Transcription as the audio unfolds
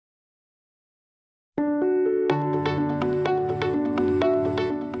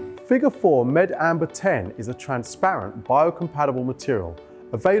Figure 4 MED-AMB 10 is a transparent biocompatible material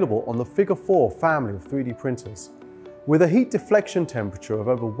available on the Figure 4 family of 3D printers. With a heat deflection temperature of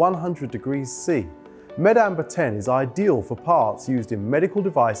over 100 degrees C, MED-AMB 10 is ideal for parts used in medical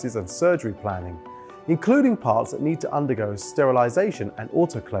devices and surgery planning, including parts that need to undergo sterilization and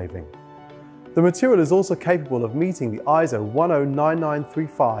autoclaving. The material is also capable of meeting the ISO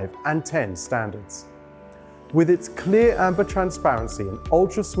 109935 and 10 standards. With its clear amber transparency and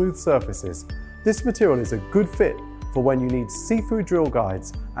ultra-smooth surfaces, this material is a good fit for when you need see-through drill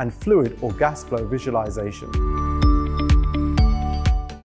guides and fluid or gas flow visualization.